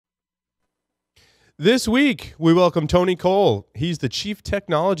This week, we welcome Tony Cole. He's the Chief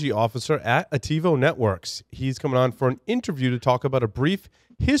Technology Officer at Attivo Networks. He's coming on for an interview to talk about a brief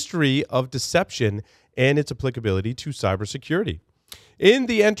history of deception and its applicability to cybersecurity. In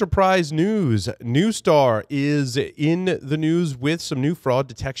the enterprise news, Neustar is in the news with some new fraud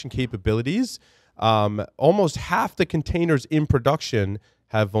detection capabilities. Almost half the containers in production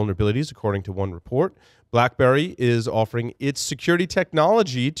have vulnerabilities, according to one report. BlackBerry is offering its security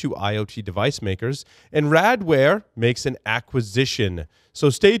technology to IoT device makers, and Radware makes an acquisition. So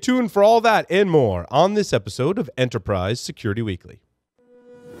stay tuned for all that and more on this episode of Enterprise Security Weekly.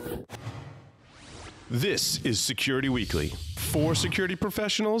 This is Security Weekly, for security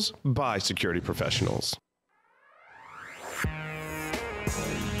professionals, by security professionals.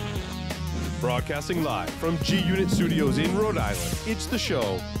 Broadcasting live from G-Unit Studios in Rhode Island, it's the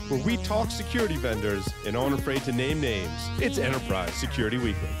show where we talk security vendors and aren't afraid to name names. It's Enterprise Security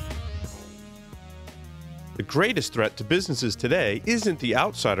Weekly. The greatest threat to businesses today isn't the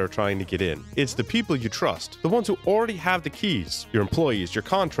outsider trying to get in. It's the people you trust, the ones who already have the keys, your employees, your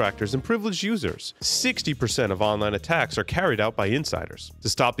contractors, and privileged users. 60% of online attacks are carried out by insiders. To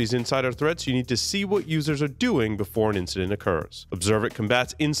stop these insider threats, you need to see what users are doing before an incident occurs. Observit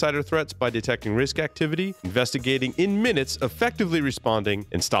combats insider threats by detecting risk activity, investigating in minutes, effectively responding,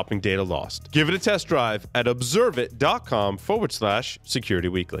 and stopping data lost. Give it a test drive at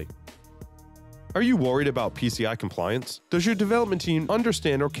observit.com/securityweekly. Are you worried about PCI compliance? Does your development team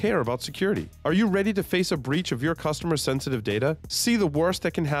understand or care about security? Are you ready to face a breach of your customer's sensitive data? See the worst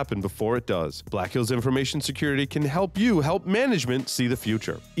that can happen before it does. Black Hills Information Security can help you help management see the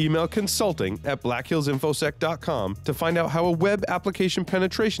future. Email consulting@blackhillsinfosec.com to find out how a web application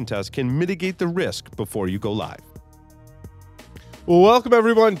penetration test can mitigate the risk before you go live. Welcome,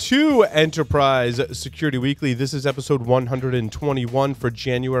 everyone, to Enterprise Security Weekly. This is episode 121 for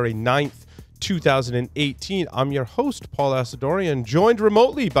January 9th. 2018. I'm your host, Paul Asadorian, joined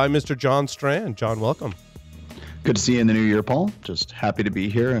remotely by Mr. John Strand. John, welcome. Good to see you in the new year, Paul. Just happy to be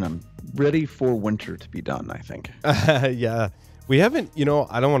here, and I'm ready for winter to be done, I think. Yeah. We haven't,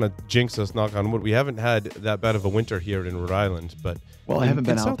 I don't want to jinx us, knock on wood. We haven't had that bad of a winter here in Rhode Island, but I haven't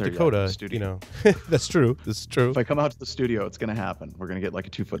been out South there Dakota, yet in the studio. That's true. This is true. If I come out to the studio, it's going to happen. We're going to get like a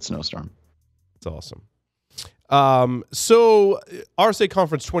 2-foot snowstorm. It's awesome. So RSA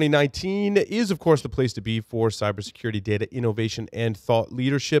Conference 2019 is, of course, the place to be for cybersecurity data innovation and thought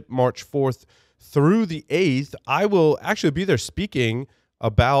leadership, March 4th through the 8th. I will actually be there speaking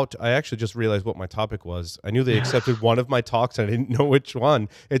about, I actually just realized what my topic was. I knew they accepted one of my talks, and I didn't know which one.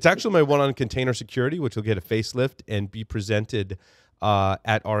 It's actually my one on container security, which will get a facelift and be presented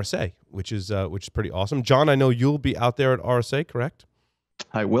at RSA, which is pretty awesome. John, I know you'll be out there at RSA, correct?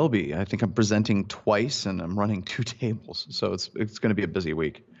 I will be. I think I'm presenting twice, and I'm running 2 tables, so it's going to be a busy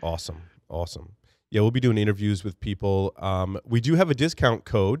week. Awesome. Yeah, we'll be doing interviews with people. We do have a discount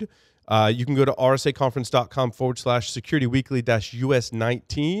code. You can go to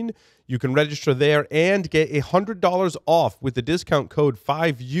rsaconference.com/securityweekly-US19. You can register there and get $100 off with the discount code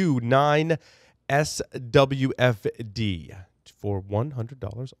 5U9SWFD for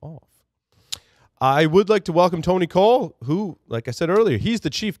 $100 off. I would like to welcome Tony Cole, who, like I said earlier, he's the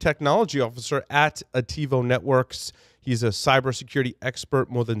Chief Technology Officer at Attivo Networks. He's a cybersecurity expert,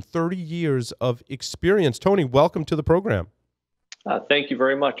 more than 30 years of experience. Tony, welcome to the program. Thank you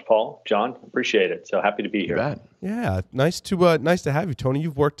very much, Paul. John, appreciate it. So happy to be here. You bet. Yeah, nice to have you, Tony.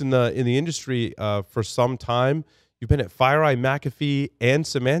 You've worked in the industry for some time. You've been at FireEye, McAfee, and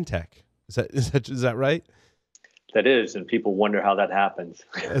Symantec. Is that right? That is, and people wonder how that happens.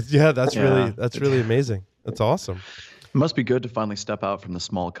 Yeah, that's really amazing. That's awesome. It must be good to finally step out from the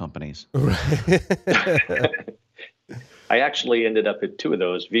small companies. I actually ended up at 2 of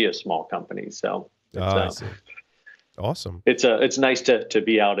those via small companies, so I see. Awesome. It's nice to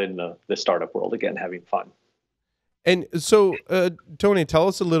be out in the startup world again, having fun. And so, Tony, tell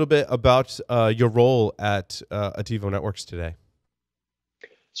us a little bit about your role at Attivo Networks today.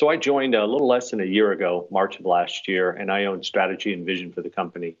 So I joined a little less than a year ago, March of last year, and I own strategy and vision for the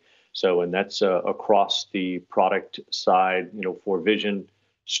company. And that's across the product side, for vision,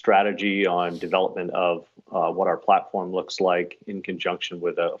 strategy on development of what our platform looks like in conjunction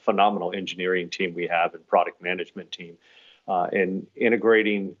with a phenomenal engineering team we have and product management team, and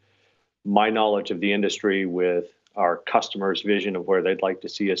integrating my knowledge of the industry with our customers' vision of where they'd like to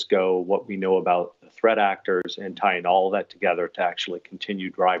see us go, what we know about the threat actors, and tying all of that together to actually continue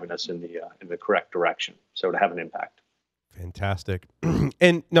driving us in the correct direction, so to have an impact. Fantastic.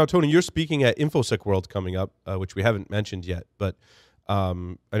 And now, Tony, you're speaking at InfoSec World coming up, which we haven't mentioned yet, but I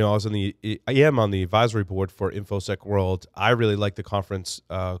know I am on the advisory board for InfoSec World. I really like the conference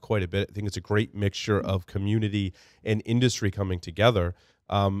quite a bit. I think it's a great mixture of community and industry coming together.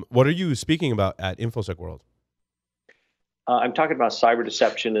 What are you speaking about at InfoSec World? I'm talking about cyber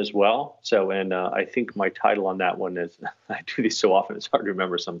deception as well. So, and I think my title on that one is, I do these so often, it's hard to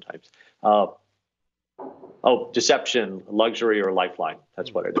remember sometimes. Deception, luxury, or lifeline.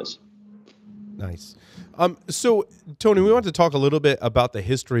 That's what it is. Nice. So, Tony, we want to talk a little bit about the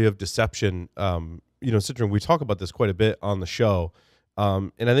history of deception. Citron, we talk about this quite a bit on the show.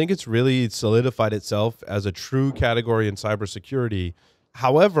 And I think it's really solidified itself as a true category in cybersecurity.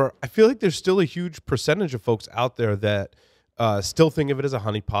 However, I feel like there's still a huge percentage of folks out there that still think of it as a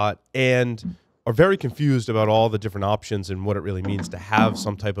honeypot and are very confused about all the different options and what it really means to have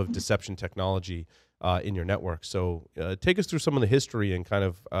some type of deception technology in your network. So take us through some of the history and kind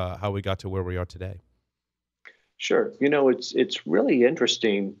of how we got to where we are today. Sure. It's really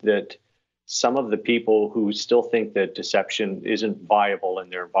interesting that some of the people who still think that deception isn't viable in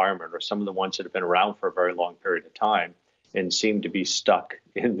their environment, or some of the ones that have been around for a very long period of time and seem to be stuck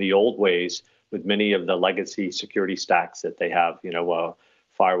in the old ways with many of the legacy security stacks that they have,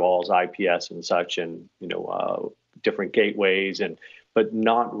 firewalls, IPS and such, and, different gateways, but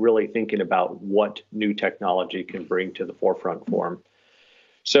not really thinking about what new technology can bring to the forefront for them.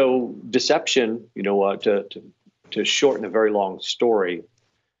 So deception, to shorten a very long story,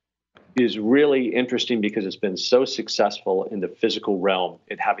 is really interesting because it's been so successful in the physical realm,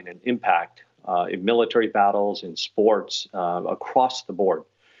 it having an impact in military battles, in sports, across the board.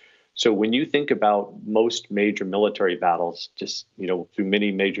 So when you think about most major military battles, just through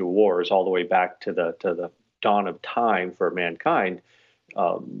many major wars, all the way back to the dawn of time for mankind,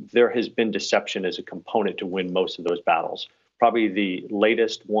 there has been deception as a component to win most of those battles. Probably the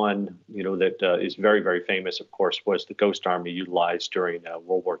latest one, that is very, very famous, of course, was the Ghost Army utilized during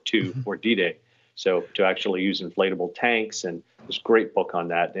World War II or D-Day. So to actually use inflatable tanks, and there's a great book on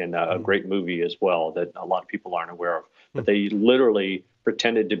that and a great movie as well that a lot of people aren't aware of. But they literally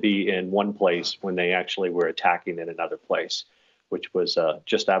pretended to be in one place when they actually were attacking in another place, which was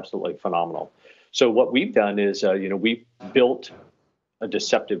just absolutely phenomenal. So what we've done is, we built a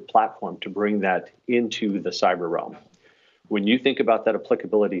deceptive platform to bring that into the cyber realm. When you think about that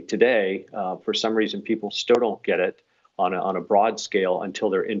applicability today, for some reason, people still don't get it on a broad scale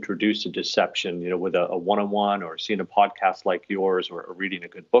until they're introduced to deception, with a one-on-one or seeing a podcast like yours or reading a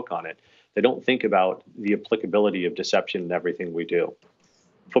good book on it. They don't think about the applicability of deception in everything we do.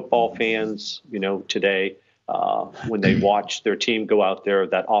 Football fans, today, when they watch their team go out there,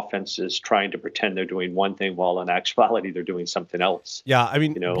 that offense is trying to pretend they're doing one thing while in actuality they're doing something else. Yeah, I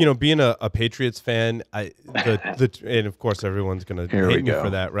mean, being a Patriots fan, and of course everyone's going to hate me for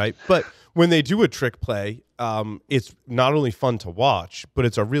that, right? But when they do a trick play, it's not only fun to watch, but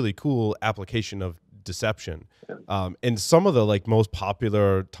it's a really cool application of deception. And some of the most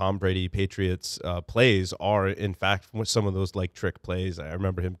popular Tom Brady Patriots plays are in fact some of those trick plays. I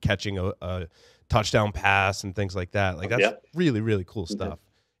remember him catching a touchdown pass and things like that. That's really, really cool stuff.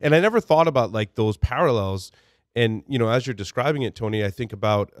 And I never thought about those parallels. And, as you're describing it, Tony, I think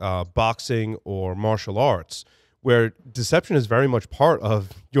about boxing or martial arts, where deception is very much part of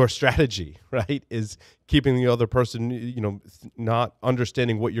your strategy, right? Is keeping the other person, not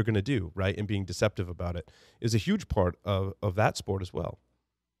understanding what you're going to do, right? And being deceptive about it is a huge part of that sport as well.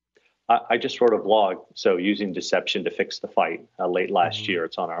 I just wrote a blog, so using deception to fix the fight late last year.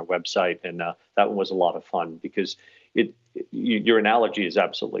 It's on our website, and that one was a lot of fun because your analogy is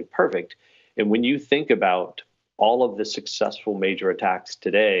absolutely perfect. And when you think about all of the successful major attacks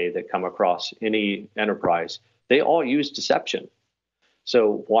today that come across any enterprise, they all use deception.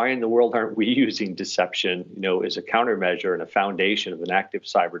 So why in the world aren't we using deception, as a countermeasure and a foundation of an active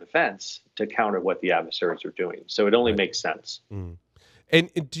cyber defense to counter what the adversaries are doing? So it only makes sense. Mm. And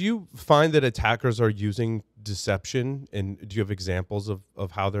do you find that attackers are using deception? And do you have examples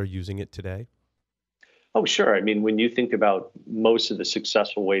of how they're using it today? Oh, sure. I mean, when you think about most of the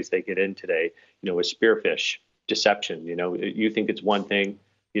successful ways they get in today, with spearfish, deception, you think it's one thing,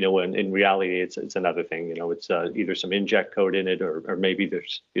 and in reality, it's another thing. It's either some inject code in it, or maybe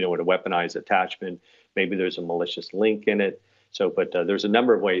there's, a weaponized attachment. Maybe there's a malicious link in it. So, but there's a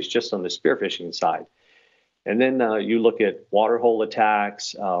number of ways just on the spearphishing side. And then you look at waterhole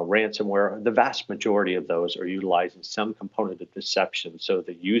attacks, ransomware. The vast majority of those are utilizing some component of deception, so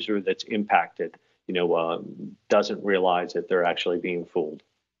the user that's impacted, doesn't realize that they're actually being fooled.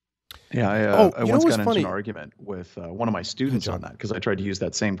 Yeah, I once got into an argument with one of my students on that because I tried to use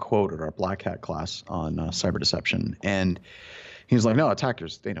that same quote at our Black Hat class on cyber deception, and He was like, no,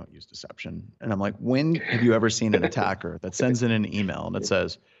 attackers, they don't use deception. And I'm like, when have you ever seen an attacker that sends in an email and it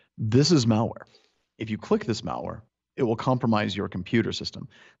says, this is malware. If you click this malware, it will compromise your computer system.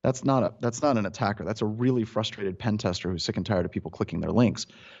 That's not an attacker. That's a really frustrated pen tester who's sick and tired of people clicking their links.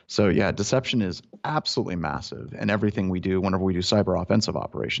 So yeah, deception is absolutely massive in everything we do whenever we do cyber offensive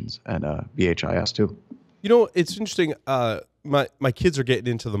operations and VHIS too. You know, it's interesting. My kids are getting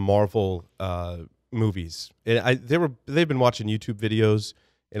into the Marvel movies, and they've been watching YouTube videos,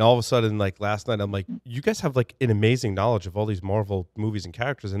 and all of a sudden, like last night, I'm like, you guys have like an amazing knowledge of all these Marvel movies and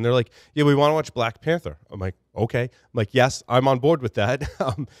characters, and they're like, yeah, we want to watch Black Panther. I'm like, okay. I'm like, yes, I'm on board with that.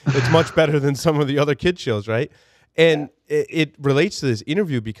 It's much better than some of the other kid shows, right? And it relates to this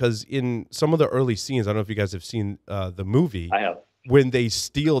interview because in some of the early scenes, I don't know if you guys have seen the movie. I have. When they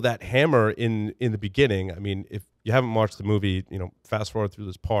steal that hammer in the beginning, I mean, if you haven't watched the movie, you know, fast forward through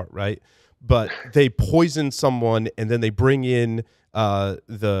this part, right? But they poison someone and then they bring in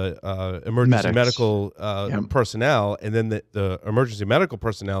the emergency medical personnel, and then the emergency medical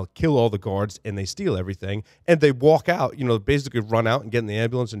personnel kill all the guards and they steal everything and they walk out, you know, basically run out and get in the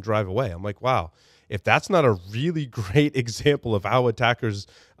ambulance and drive away. I'm like, wow, if that's not a really great example of how attackers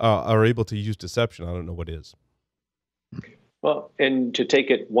are able to use deception, I don't know what is. Well, and to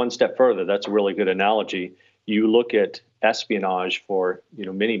take it one step further, that's a really good analogy. You look at espionage for, you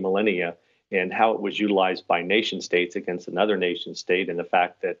know, many millennia and how it was utilized by nation states against another nation state, and the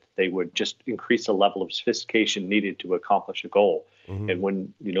fact that they would just increase the level of sophistication needed to accomplish a goal. Mm-hmm. And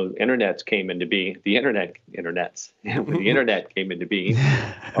when, you know, internets came into being, when the internet came into being,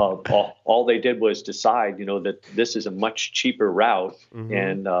 all they did was decide, you know, that this is a much cheaper route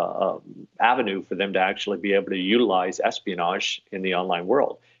and avenue for them to actually be able to utilize espionage in the online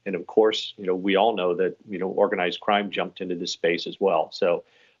world. And of course, you know, we all know that, you know, organized crime jumped into this space as well. So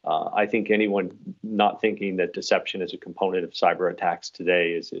I think anyone not thinking that deception is a component of cyber attacks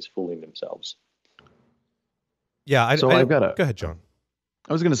today is fooling themselves. Yeah. I've got to go ahead, John.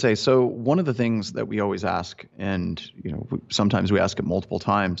 I was going to say, so one of the things that we always ask, and you know, sometimes we ask it multiple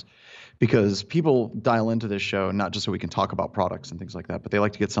times, because people dial into this show not just so we can talk about products and things like that, but they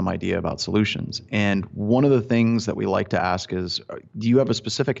like to get some idea about solutions. And one of the things that we like to ask is, do you have a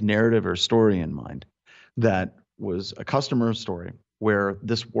specific narrative or story in mind that was a customer story where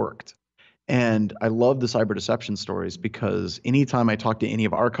this worked? And I love the cyber deception stories because anytime I talk to any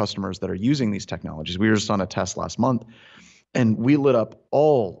of our customers that are using these technologies, we were just on a test last month, and we lit up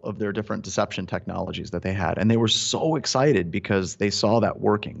all of their different deception technologies that they had. And they were so excited because they saw that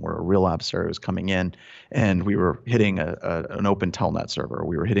working, where a real adversary was coming in and we were hitting an open telnet server.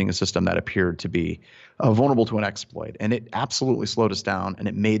 We were hitting a system that appeared to be vulnerable to an exploit. And it absolutely slowed us down, and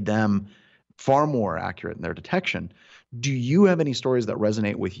it made them far more accurate in their detection. Do you have any stories that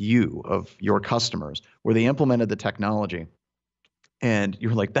resonate with you of your customers where they implemented the technology and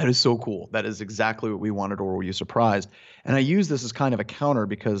you're like, that is so cool, that is exactly what we wanted, or were you surprised? And I use this as kind of a counter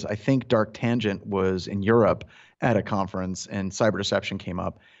because I think Dark Tangent was in Europe at a conference and cyber deception came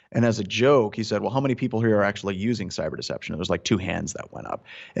up. And as a joke, he said, well, how many people here are actually using cyber deception? It was like 2 hands that went up.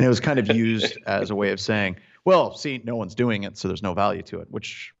 And it was kind of used as a way of saying, well, see, no one's doing it, so there's no value to it,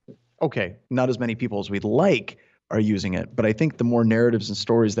 which, okay, not as many people as we'd like are using it. But I think the more narratives and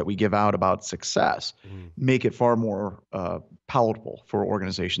stories that we give out about success make it far more palatable for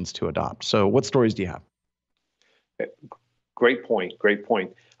organizations to adopt. So what stories do you have? Great point. Great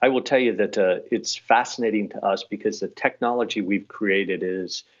point. I will tell you that it's fascinating to us because the technology we've created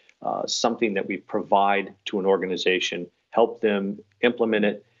is something that we provide to an organization, help them implement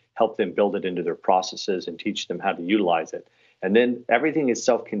it, help them build it into their processes, and teach them how to utilize it. And then everything is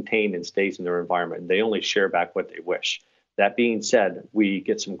self-contained and stays in their environment. They only share back what they wish. That being said, we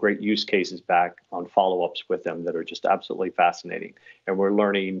get some great use cases back on follow-ups with them that are just absolutely fascinating. And we're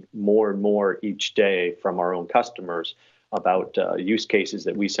learning more and more each day from our own customers about use cases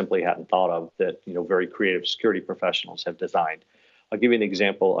that we simply hadn't thought of that, you know, very creative security professionals have designed. I'll give you an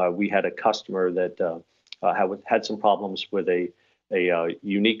example. We had a customer that had some problems with a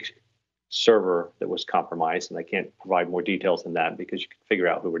unique server that was compromised, and I can't provide more details than that because you can figure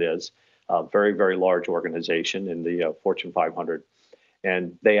out who it is. Very, very large organization in the Fortune 500.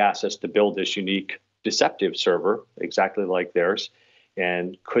 And they asked us to build this unique deceptive server, exactly like theirs.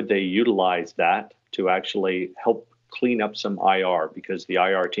 And could they utilize that to actually help clean up some IR, because the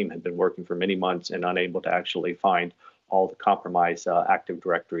IR team had been working for many months and unable to actually find all the compromised Active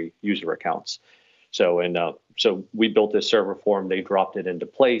Directory user accounts. So we built this server for them. They dropped it into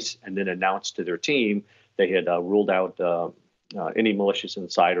place and then announced to their team they had ruled out any malicious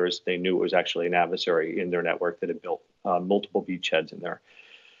insiders. They knew it was actually an adversary in their network that had built multiple beachheads in there.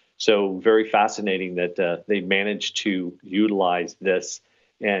 So very fascinating that they managed to utilize this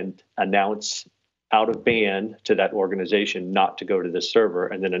and announce out of band to that organization not to go to the server,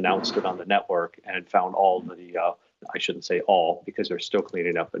 and then announced it on the network and found all the, I shouldn't say all because they're still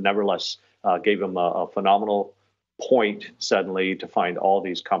cleaning up, but nevertheless gave them a phenomenal point suddenly to find all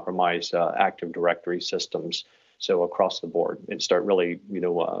these compromised Active Directory systems. So across the board, and start really,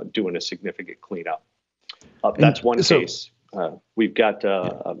 doing a significant cleanup. That's one case. We've got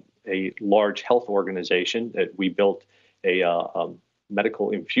a large health organization that we built a medical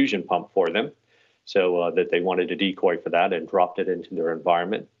infusion pump for them, so that they wanted a decoy for that, and dropped it into their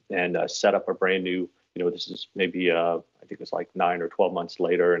environment and set up a brand new. This is maybe I think it was like 9 or 12 months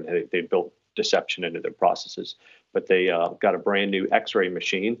later, and they built deception into their processes. But they got a brand new X-ray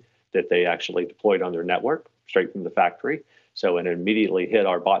machine that they actually deployed on their network straight from the factory. So, and it immediately hit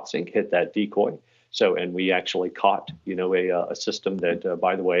our bot sync, hit that decoy. So, and we actually caught, a system that,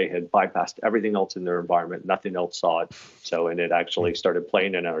 by the way, had bypassed everything else in their environment. Nothing else saw it. So, and it actually started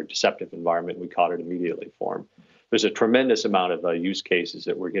playing in our deceptive environment. We caught it immediately for them. There's a tremendous amount of use cases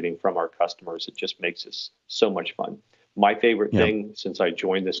that we're getting from our customers. It just makes this so much fun. My favorite thing since I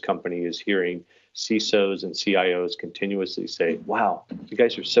joined this company is hearing CISOs and CIOs continuously say, "Wow, you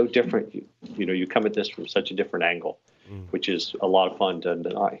guys are so different. You come at this from such a different angle," which is a lot of fun to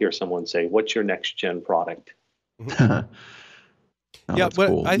not hear someone say, "What's your next gen product?" Yeah, but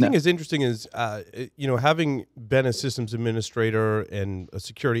cool. I think it's interesting is, having been a systems administrator and a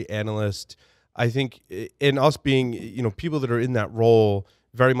security analyst, I think in us being, people that are in that role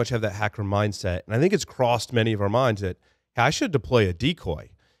very much have that hacker mindset. And I think it's crossed many of our minds that, hey, I should deploy a decoy.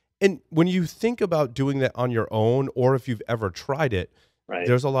 And when you think about doing that on your own, or if you've ever tried it,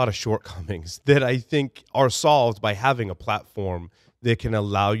 there's a lot of shortcomings that I think are solved by having a platform that can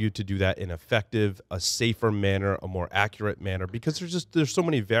allow you to do that in effective, a safer manner, a more accurate manner, because there's so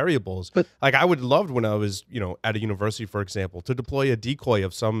many variables. But like I would love when I was, at a university, for example, to deploy a decoy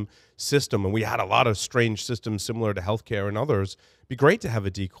of some system, and we had a lot of strange systems similar to healthcare and others. It'd be great to have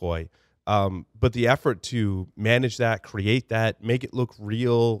a decoy. But the effort to manage that, create that, make it look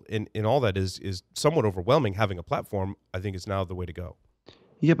real, and all that is somewhat overwhelming. Having a platform, I think, is now the way to go.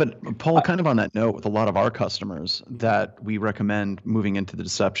 Yeah, but Paul, kind of on that note, with a lot of our customers that we recommend moving into the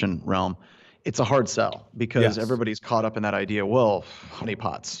deception realm, it's a hard sell because everybody's caught up in that idea. Well,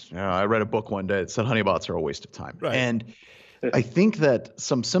 honeypots. I read a book one day that said honeypots are a waste of time. Right. And I think that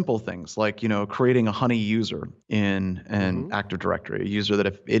some simple things like, creating a honey user in an Active Directory, a user that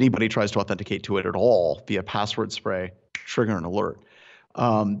if anybody tries to authenticate to it at all via password spray, trigger an alert.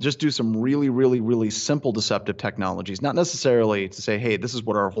 Just do some really, really, really simple deceptive technologies, not necessarily to say, hey, this is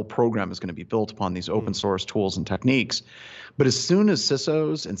what our whole program is going to be built upon, these open source tools and techniques. But as soon as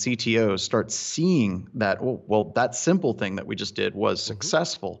CISOs and CTOs start seeing that, that simple thing that we just did was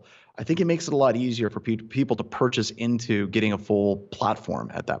successful, I think it makes it a lot easier for people to purchase into getting a full platform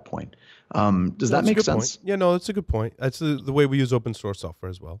at that point. Does that make sense? Yeah, no, that's a good point. That's the way we use open source software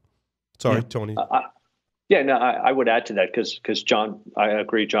as well. Sorry, Tony. I would add to that because John, I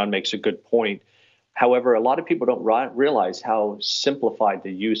agree, John makes a good point. However, a lot of people don't realize how simplified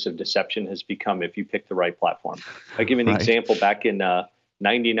the use of deception has become if you pick the right platform. I'll give you an example. Back in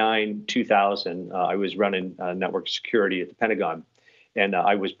 99, 2000, I was running network security at the Pentagon, and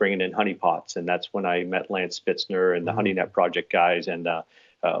I was bringing in honeypots, and that's when I met Lance Spitzner and the HoneyNet project guys, and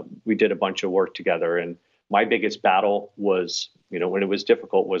we did a bunch of work together. And my biggest battle was, when it was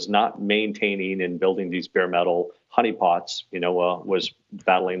difficult, was not maintaining and building these bare metal honeypots, was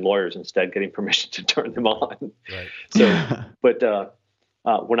battling lawyers instead, getting permission to turn them on. Right. So, but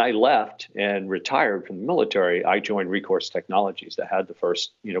when I left and retired from the military, I joined Recourse Technologies that had the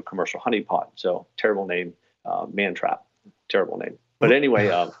first, commercial honeypot. So terrible name, Mantrap, terrible name. But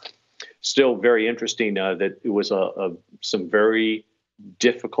anyway, still very interesting that it was some very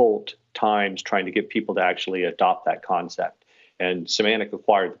difficult times trying to get people to actually adopt that concept. And Symantec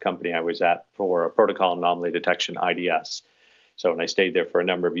acquired the company I was at for protocol anomaly detection, IDS. So, and I stayed there for a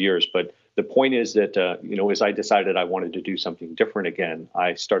number of years. But the point is that, as I decided I wanted to do something different again,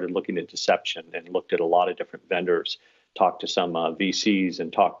 I started looking at deception and looked at a lot of different vendors, talked to some VCs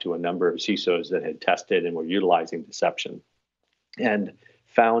and talked to a number of CISOs that had tested and were utilizing deception, and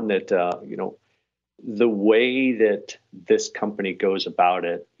found that, the way that this company goes about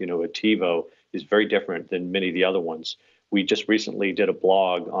it, Attivo, is very different than many of the other ones. We just recently did a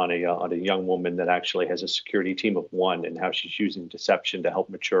blog on a young woman that actually has a security team of one and how she's using deception to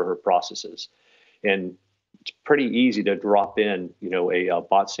help mature her processes. And it's pretty easy to drop in, a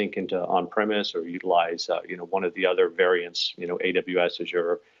bot sync into on-premise or utilize, one of the other variants, AWS,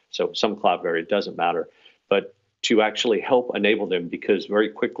 Azure, so some cloud variant, doesn't matter. But to actually help enable them, because very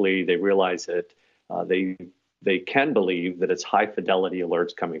quickly they realize that they can believe that it's high fidelity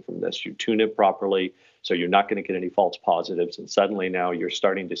alerts coming from this. You tune it properly, so you're not going to get any false positives. And suddenly now you're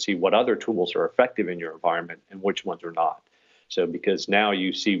starting to see what other tools are effective in your environment and which ones are not. So because now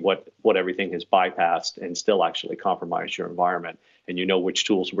you see what everything has bypassed and still actually compromised your environment, and you know which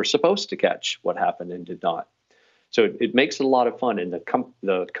tools were supposed to catch what happened and did not. So it makes it a lot of fun. And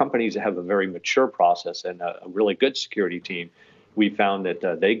the companies that have a very mature process and a really good security team, we found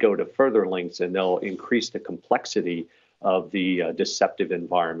that they go to further lengths and they'll increase the complexity of the deceptive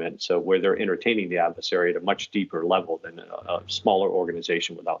environment. So where they're entertaining the adversary at a much deeper level than a smaller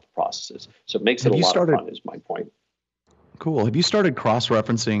organization without the processes. So it makes it a lot of fun, is my point. Cool. Have you started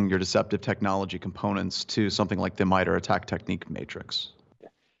cross-referencing your deceptive technology components to something like the MITRE attack technique matrix?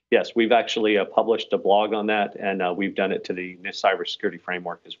 Yes, we've actually published a blog on that, and we've done it to the NIST cybersecurity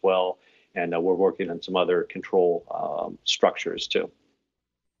framework as well. And we're working on some other control structures too.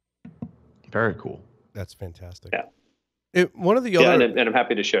 Very cool. That's fantastic. Yeah. One of the other, and I'm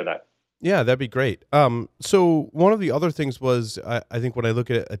happy to share that. Yeah, that'd be great. So one of the other things was, I think when I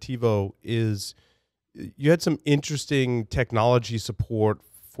look at Attivo, is you had some interesting technology support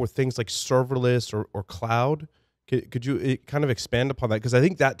for things like serverless or cloud. Could you kind of expand upon that? Because I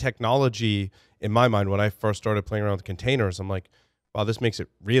think that technology, in my mind, when I first started playing around with containers, I'm like, wow, this makes it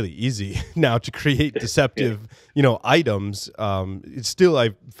really easy now to create deceptive, items. It's still, I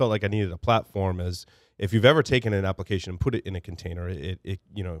felt like I needed a platform. As if you've ever taken an application and put it in a container,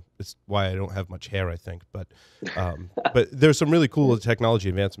 it's why I don't have much hair, I think. But there's some really cool technology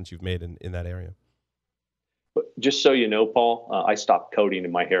advancements you've made in that area. Just so you know, Paul, I stopped coding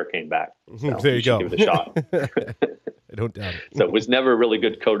and my hair came back. So there you go. Give it a shot. I don't doubt it. So it was never a really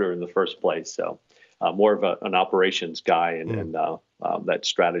good coder in the first place. So more of an operations guy and that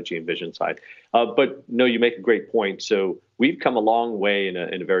strategy and vision side. But no, you make a great point. So we've come a long way in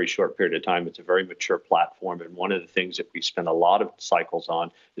a very short period of time. It's a very mature platform. And one of the things that we spend a lot of cycles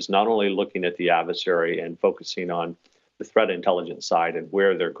on is not only looking at the adversary and focusing on the threat intelligence side and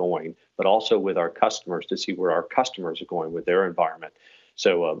where they're going, but also with our customers to see where our customers are going with their environment.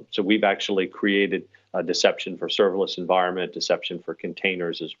 So we've actually created a deception for serverless environment, deception for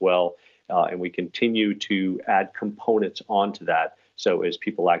containers as well. And we continue to add components onto that. So as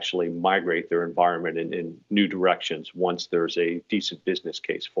people actually migrate their environment in new directions, once there's a decent business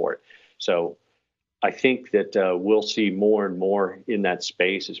case for it. So I think that we'll see more and more in that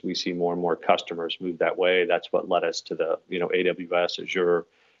space as we see more and more customers move that way. That's what led us to the AWS, Azure,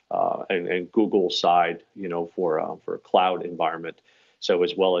 and Google side, for a cloud environment. So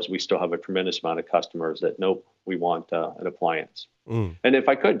as well as we still have a tremendous amount of customers that nope, we want an appliance. And if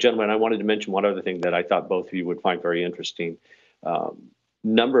I could, gentlemen, I wanted to mention one other thing that I thought both of you would find very interesting.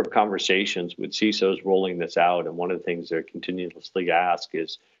 Number of conversations with CISOs rolling this out, and one of the things they're continuously ask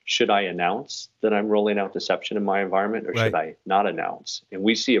is, should I announce that I'm rolling out deception in my environment, or should I not announce? And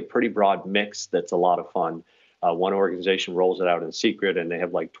we see a pretty broad mix that's a lot of fun. One organization rolls it out in secret, and they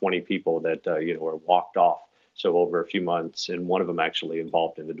have like 20 people that are walked off. So over a few months, and one of them actually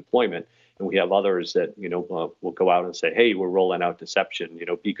involved in the deployment. And we have others that will go out and say, hey, we're rolling out deception.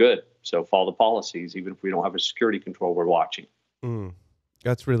 Be good. So follow the policies, even if we don't have a security control we're watching.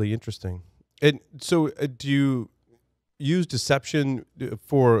 That's really interesting. And so do you use deception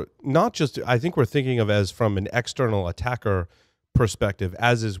for not just, I think we're thinking of as from an external attacker perspective,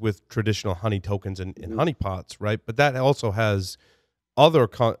 as is with traditional honey tokens and honeypots, right? But that also has other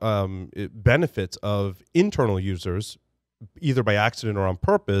benefits of internal users, either by accident or on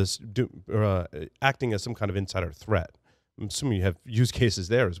purpose, acting as some kind of insider threat. I'm assuming you have use cases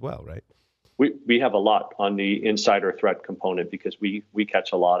there as well, right? We have a lot on the insider threat component, because we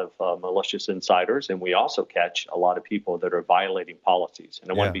catch a lot of malicious insiders, and we also catch a lot of people that are violating policies.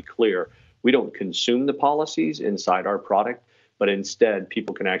 And I want to be clear, we don't consume the policies inside our product, but instead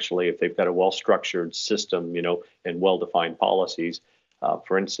people can actually, if they've got a well-structured system, and well-defined policies,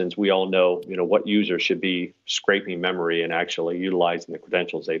 for instance, we all know, what user should be scraping memory and actually utilizing the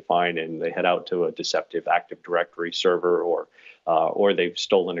credentials they find, and they head out to a deceptive Active Directory server, or they've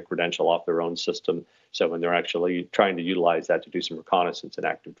stolen a credential off their own system. So when they're actually trying to utilize that to do some reconnaissance in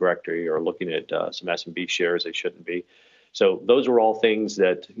Active Directory, or looking at some SMB shares they shouldn't be. So those are all things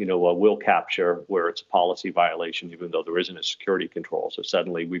that we'll capture where it's a policy violation, even though there isn't a security control. So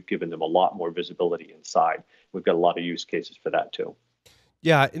suddenly we've given them a lot more visibility inside. We've got a lot of use cases for that too.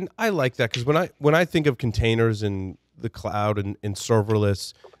 Yeah, and I like that, because when I think of containers in the cloud and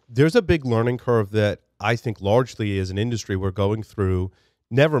serverless, there's a big learning curve that I think largely as an industry we're going through,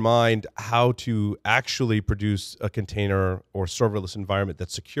 never mind how to actually produce a container or serverless environment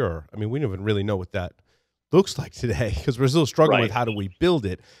that's secure. I mean, we don't even really know what that looks like today, because we're still struggling with Right. how do we build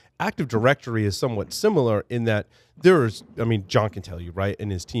it. Active Directory is somewhat similar in that John can tell you, right,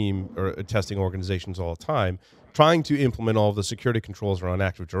 and his team are testing organizations all the time. Trying to implement all of the security controls around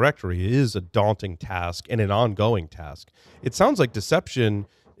Active Directory is a daunting task and an ongoing task. It sounds like deception,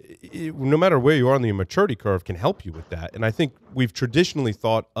 no matter where you are on the maturity curve, can help you with that. And I think we've traditionally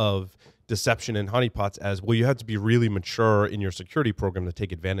thought of deception and honeypots as, well, you have to be really mature in your security program to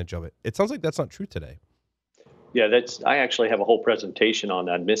take advantage of it. It sounds like that's not true today. Yeah, I actually have a whole presentation on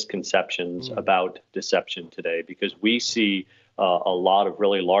that, misconceptions about deception today, because we see a lot of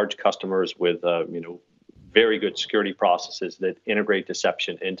really large customers with very good security processes that integrate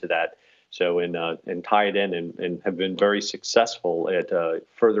deception into that. So and tie it in and have been very successful at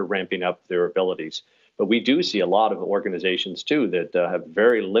further ramping up their abilities. But we do see a lot of organizations too that have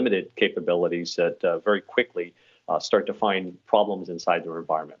very limited capabilities that very quickly start to find problems inside their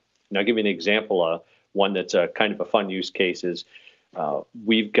environment. And I'll give you an example. One that's kind of a fun use case is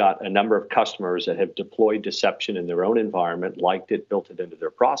we've got a number of customers that have deployed deception in their own environment, liked it, built it into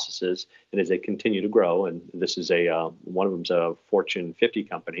their processes, and as they continue to grow, and this is one of them's a Fortune 50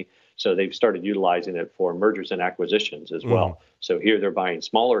 company, so they've started utilizing it for mergers and acquisitions as well. So here they're buying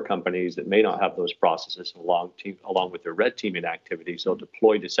smaller companies that may not have those processes along with their red teaming activities. They'll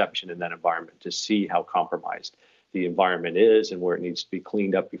deploy deception in that environment to see how compromised the environment is and where it needs to be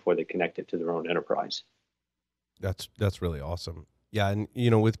cleaned up before they connect it to their own enterprise. That's really awesome. Yeah,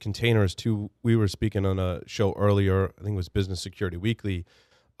 and with containers too, we were speaking on a show earlier, I think it was Business Security Weekly,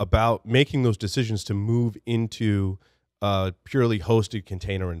 about making those decisions to move into a purely hosted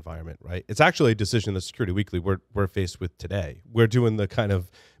container environment, right? It's actually a decision that Security Weekly we're faced with today. We're doing the kind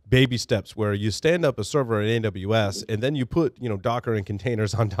of baby steps where you stand up a server in AWS and then you put Docker and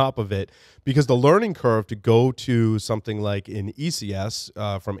containers on top of it, because the learning curve to go to something like an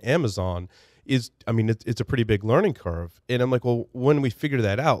ECS from Amazon is, it's a pretty big learning curve. And I'm like, well, when we figure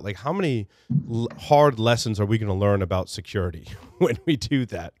that out, like how many hard lessons are we going to learn about security when we do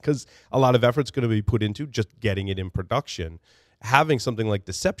that? Because a lot of effort's going to be put into just getting it in production. Having something like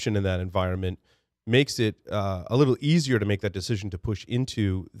deception in that environment makes it a little easier to make that decision to push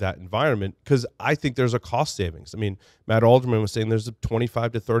into that environment, because I think there's a cost savings. Matt Alderman was saying there's a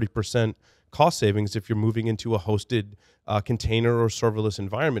 25 to 30% cost savings if you're moving into a hosted container or serverless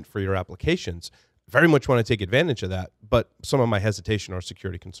environment for your applications. Very much want to take advantage of that, but some of my hesitation are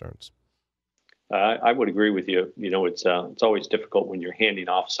security concerns. I would agree with you. It's always difficult when you're handing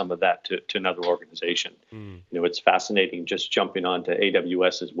off some of that to another organization. It's fascinating just jumping onto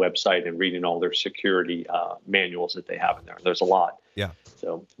AWS's website and reading all their security manuals that they have in there. There's a lot. Yeah.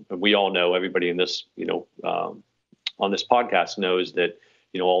 So we all know, everybody in this, on this podcast knows that,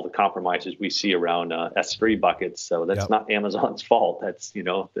 all the compromises we see around S3 buckets. So that's not Amazon's fault. That's,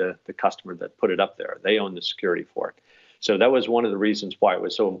 the customer that put it up there. They own the security for it. So that was one of the reasons why it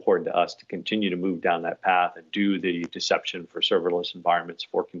was so important to us to continue to move down that path and do the deception for serverless environments,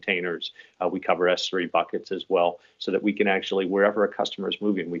 for containers. We cover S3 buckets as well, so that we can actually, wherever a customer is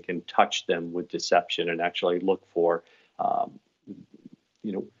moving, we can touch them with deception and actually look for,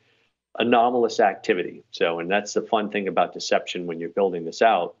 anomalous activity. So, and that's the fun thing about deception when you're building this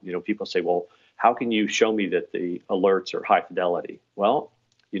out. People say, well, how can you show me that the alerts are high fidelity? Well,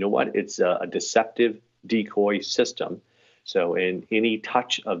 you know what? It's a deceptive decoy system. So, in any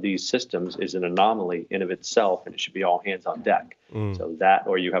touch of these systems is an anomaly in of itself, and it should be all hands on deck. So that,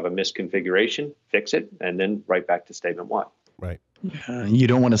 or you have a misconfiguration, fix it, and then right back to statement one. Right. You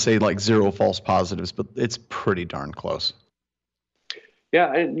don't want to say like zero false positives, but it's pretty darn close.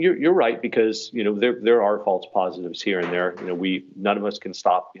 Yeah, and you're right, because there are false positives here and there. None of us can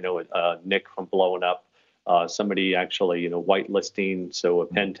stop Nick from blowing up. Somebody actually whitelisting, so a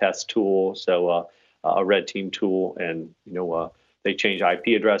pen test tool, so a red team tool, and they change IP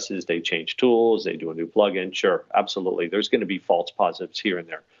addresses, they change tools, they do a new plugin. Sure, absolutely, there's going to be false positives here and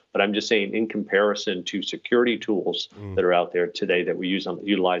there. But I'm just saying, in comparison to security tools that are out there today that we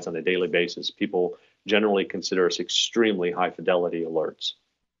utilize on a daily basis, people generally consider us extremely high fidelity alerts.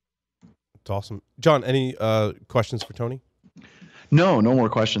 That's awesome. John, any questions for Tony? No more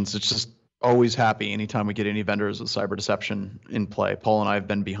questions. It's just always happy anytime we get any vendors with cyber deception in play. Paul and I have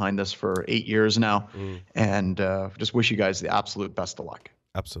been behind this for 8 years now, and just wish you guys the absolute best of luck.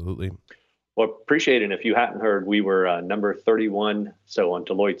 Absolutely. Well, appreciate it. And if you hadn't heard, we were number 31, so on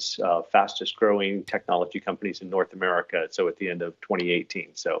Deloitte's fastest growing technology companies in North America. So at the end of 2018.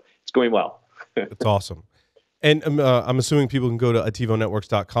 So it's going well. That's awesome. And I'm assuming people can go to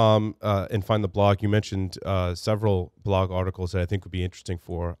attivonetworks.com and find the blog. You mentioned several blog articles that I think would be interesting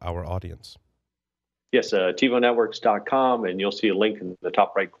for our audience. Yes, attivonetworks.com, and you'll see a link in the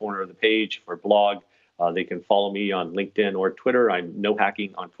top right corner of the page for blog. They can follow me on LinkedIn or Twitter. I'm no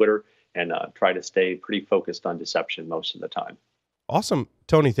hacking on Twitter, and try to stay pretty focused on deception most of the time. Awesome.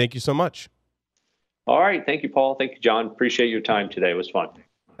 Tony, thank you so much. All right. Thank you, Paul. Thank you, John. Appreciate your time today. It was fun.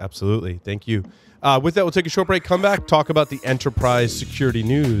 Absolutely. Thank you. With that, we'll take a short break, come back, talk about the enterprise security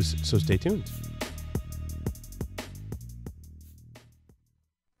news. So stay tuned.